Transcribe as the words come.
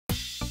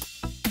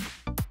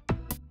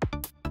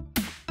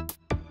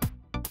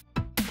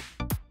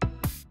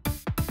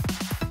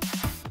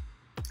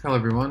Hello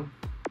everyone.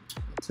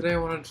 Today I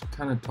wanted to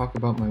kind of talk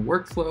about my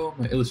workflow,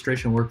 my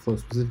illustration workflow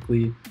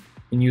specifically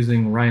in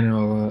using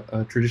Rhino,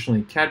 a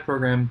traditionally CAD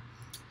program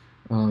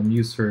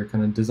used for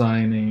kind of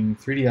designing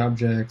 3D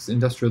objects,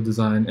 industrial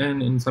design,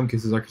 and in some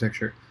cases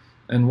architecture,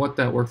 and what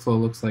that workflow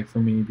looks like for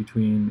me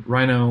between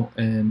Rhino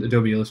and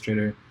Adobe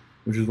Illustrator,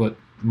 which is what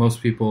most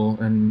people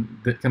and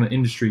the kind of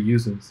industry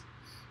uses.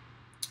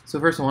 So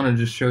first I want to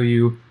just show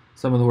you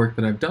some of the work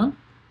that I've done.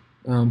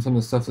 Some of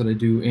the stuff that I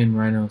do in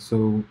Rhino.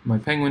 So my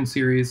Penguin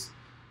series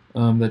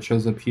that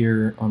shows up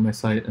here on my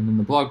site and in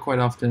the blog quite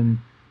often.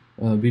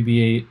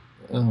 BB-8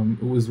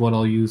 was what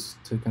I'll use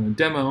to kind of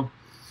demo.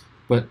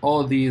 But all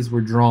of these were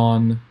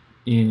drawn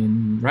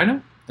in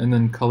Rhino and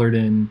then colored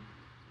in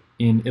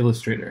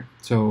Illustrator.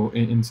 So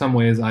in some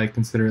ways I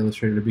consider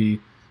Illustrator to be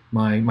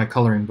my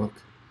coloring book.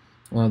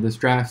 This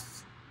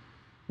draft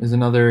is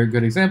another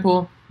good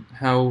example.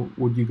 How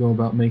would you go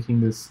about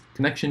making this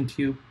connection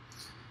tube?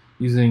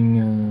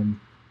 Using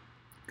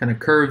kind of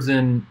curves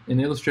in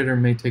Illustrator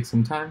may take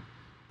some time,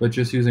 but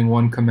just using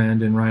one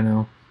command in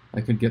Rhino,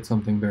 I could get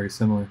something very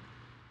similar.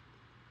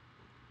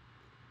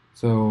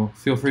 So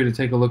feel free to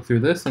take a look through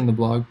this and the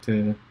blog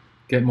to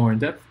get more in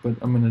depth, but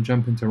I'm going to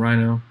jump into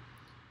Rhino and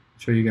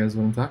show you guys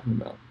what I'm talking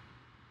about.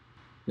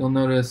 You'll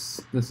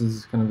notice this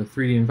is kind of a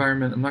 3D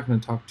environment. I'm not going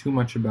to talk too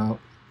much about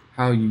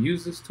how you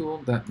use this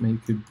tool. That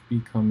could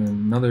become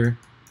another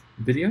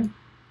video.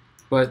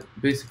 But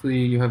basically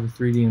you have a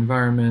 3D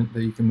environment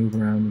that you can move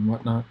around and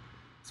whatnot.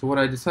 So what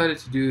I decided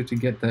to do to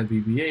get that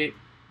BB-8,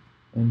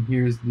 and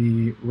here's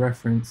the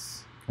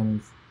reference, kind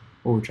of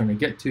what we're trying to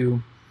get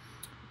to,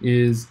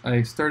 is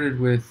I started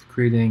with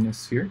creating a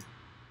sphere.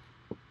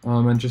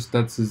 And just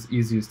that's as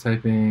easy as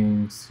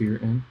typing sphere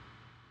in.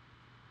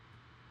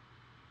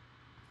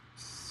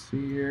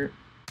 Sphere.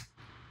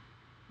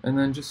 And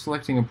then just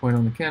selecting a point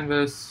on the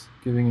canvas,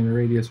 giving it a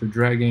radius or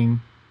dragging,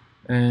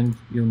 and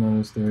you'll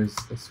notice there's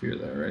a sphere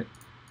there, right?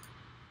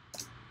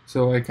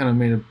 So I kind of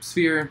made a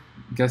sphere,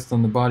 guessed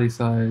on the body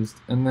size,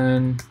 and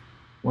then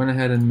went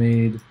ahead and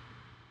made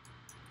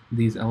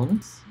these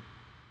elements,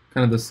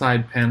 kind of the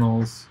side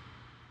panels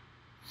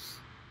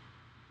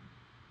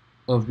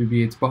of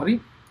BB-8's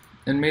body,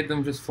 and made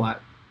them just flat.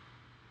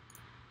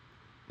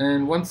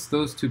 And once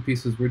those two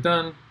pieces were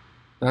done,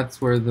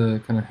 that's where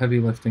the kind of heavy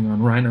lifting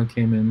on Rhino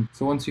came in.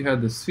 So once you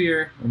had the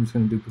sphere, I'm just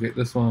going to duplicate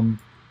this one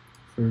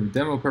for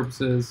demo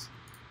purposes,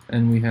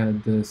 and we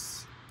had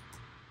this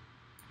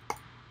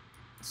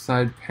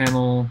side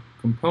panel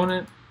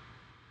component.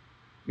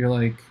 You're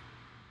like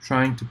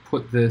trying to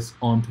put this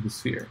onto the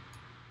sphere.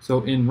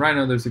 So in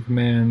Rhino there's a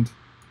command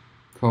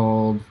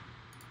called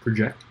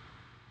project,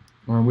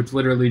 which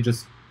literally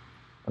just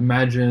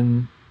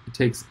imagine it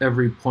takes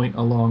every point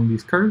along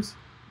these curves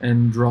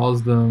and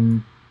draws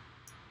them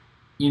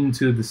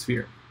into the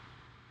sphere.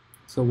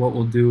 So what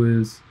we'll do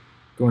is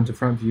go into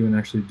front view and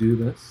actually do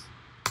this.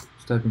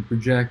 Just type in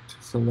project,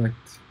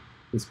 select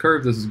this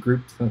curve. This is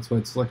grouped, that's why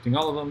it's selecting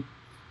all of them.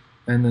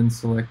 And then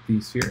select the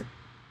sphere.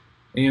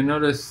 And you'll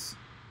notice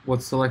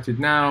what's selected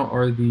now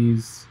are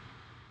these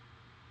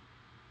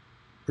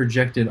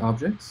projected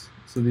objects.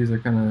 So these are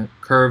kind of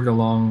curved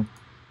along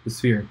the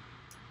sphere.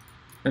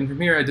 And from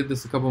here I did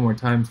this a couple more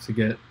times to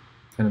get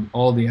kind of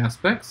all the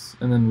aspects,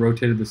 and then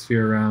rotated the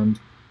sphere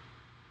around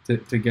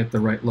to get the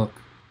right look.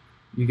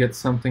 You get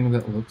something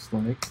that looks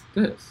like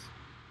this.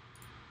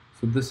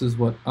 So this is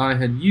what I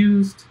had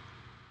used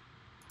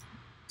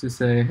to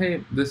say,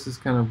 hey, this is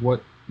kind of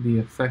what the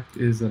effect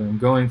is that I'm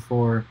going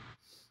for.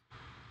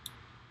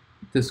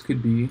 This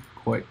could be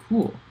quite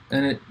cool.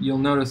 And you'll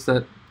notice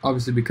that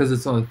obviously because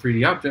it's on a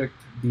 3D object,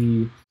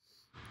 the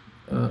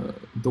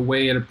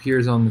way it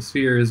appears on the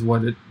sphere is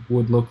what it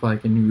would look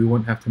like, and we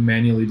wouldn't have to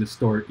manually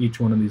distort each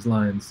one of these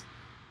lines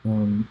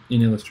in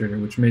Illustrator,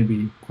 which may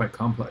be quite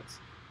complex.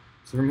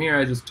 So from here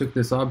I just took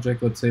this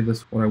object, let's say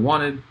this what I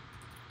wanted,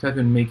 type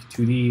in make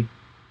 2D.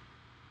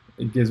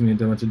 It gives me a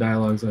bunch of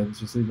dialogues. I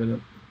just leave it at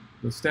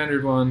the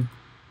standard one,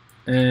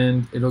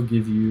 and it'll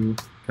give you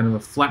kind of a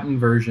flattened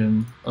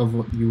version of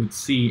what you would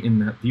see in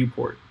that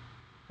viewport.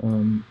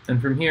 And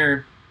from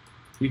here,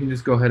 you can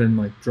just go ahead and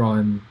like draw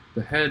in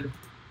the head,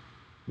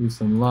 use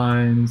some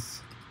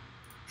lines,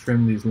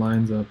 trim these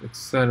lines up,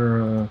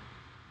 etc.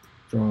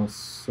 Draw a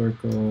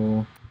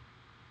circle,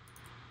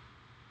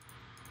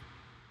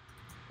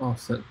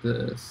 offset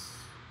this,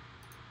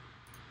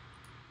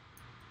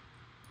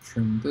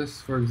 trim this,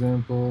 for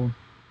example,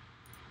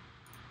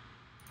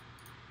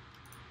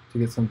 to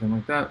get something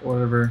like that,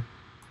 whatever.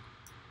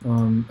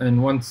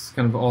 And once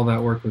kind of all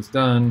that work was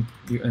done,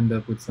 you end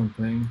up with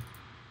something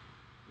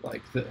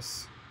like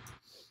this.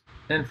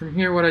 And from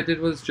here what I did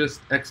was just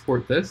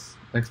export this,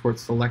 export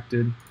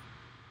selected,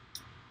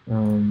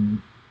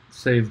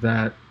 save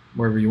that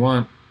wherever you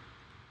want.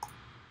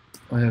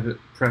 I have it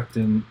prepped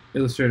in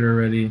Illustrator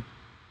already,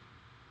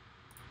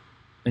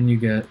 and you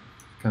get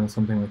kind of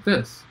something like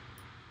this.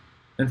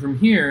 And from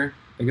here,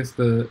 I guess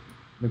the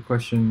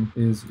question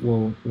is,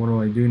 well, what do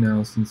I do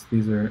now since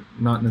these are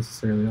not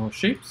necessarily all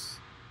shapes?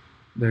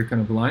 They're kind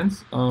of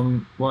lines.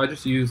 Well, I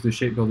just use the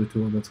shape builder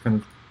tool. That's kind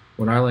of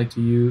what I like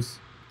to use.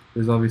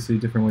 there's obviously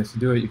different ways to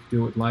do it. You could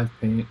do it with Live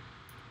Paint,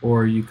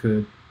 or you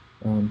could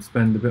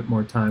spend a bit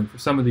more time for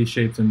some of these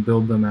shapes and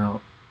build them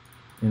out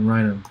in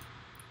Rhino.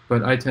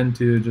 But I tend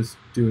to just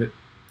do it,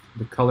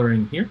 the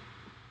coloring here.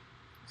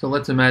 So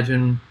let's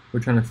imagine we're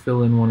trying to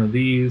fill in one of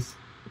these.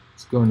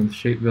 Let's go into the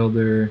shape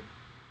builder,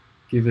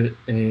 give it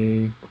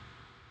a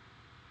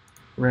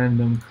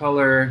random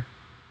color,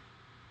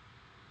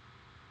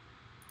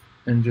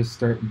 and just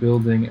start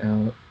building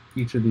out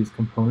each of these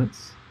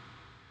components.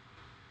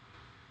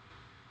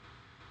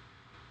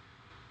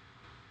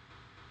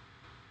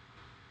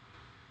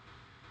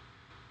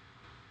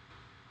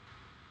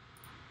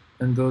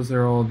 And those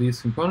are all these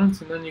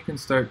components, and then you can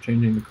start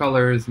changing the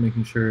colors,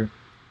 making sure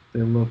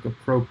they look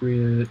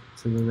appropriate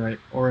to the right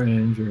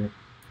orange or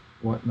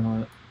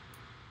whatnot.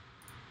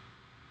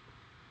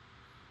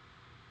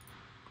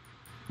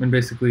 And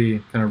basically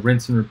kind of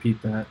rinse and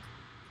repeat that,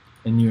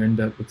 and you end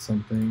up with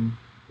something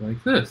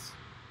like this,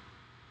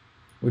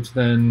 which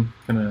then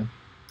kind of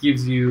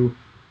gives you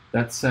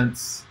that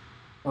sense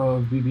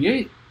of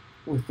BB-8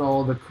 with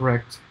all the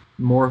correct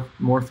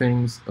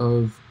morphings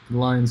of the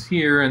lines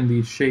here and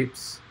these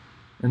shapes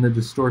and the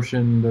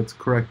distortion that's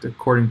correct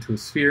according to a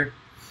sphere,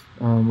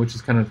 which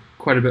is kind of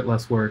quite a bit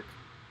less work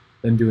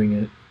than doing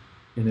it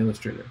in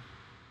Illustrator.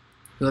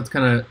 So that's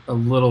kind of a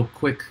little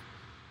quick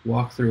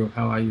walkthrough of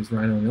how I use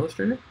Rhino in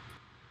Illustrator.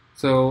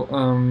 So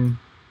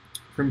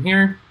from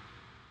here,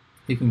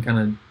 you can kind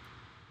of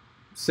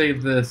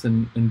save this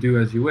and do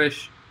as you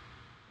wish,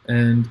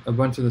 and a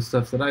bunch of the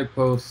stuff that I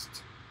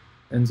post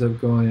ends up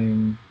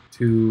going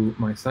to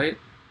my site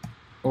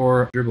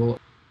or Dribble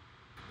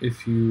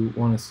if you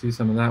want to see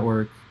some of that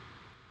work.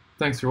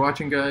 Thanks for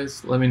watching,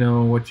 guys. Let me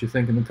know what you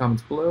think in the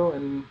comments below,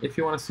 and if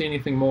you want to see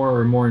anything more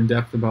or more in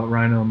depth about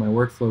Rhino and my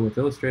workflow with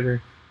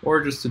Illustrator,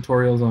 or just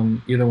tutorials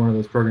on either one of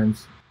those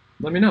programs,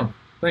 let me know.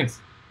 Thanks.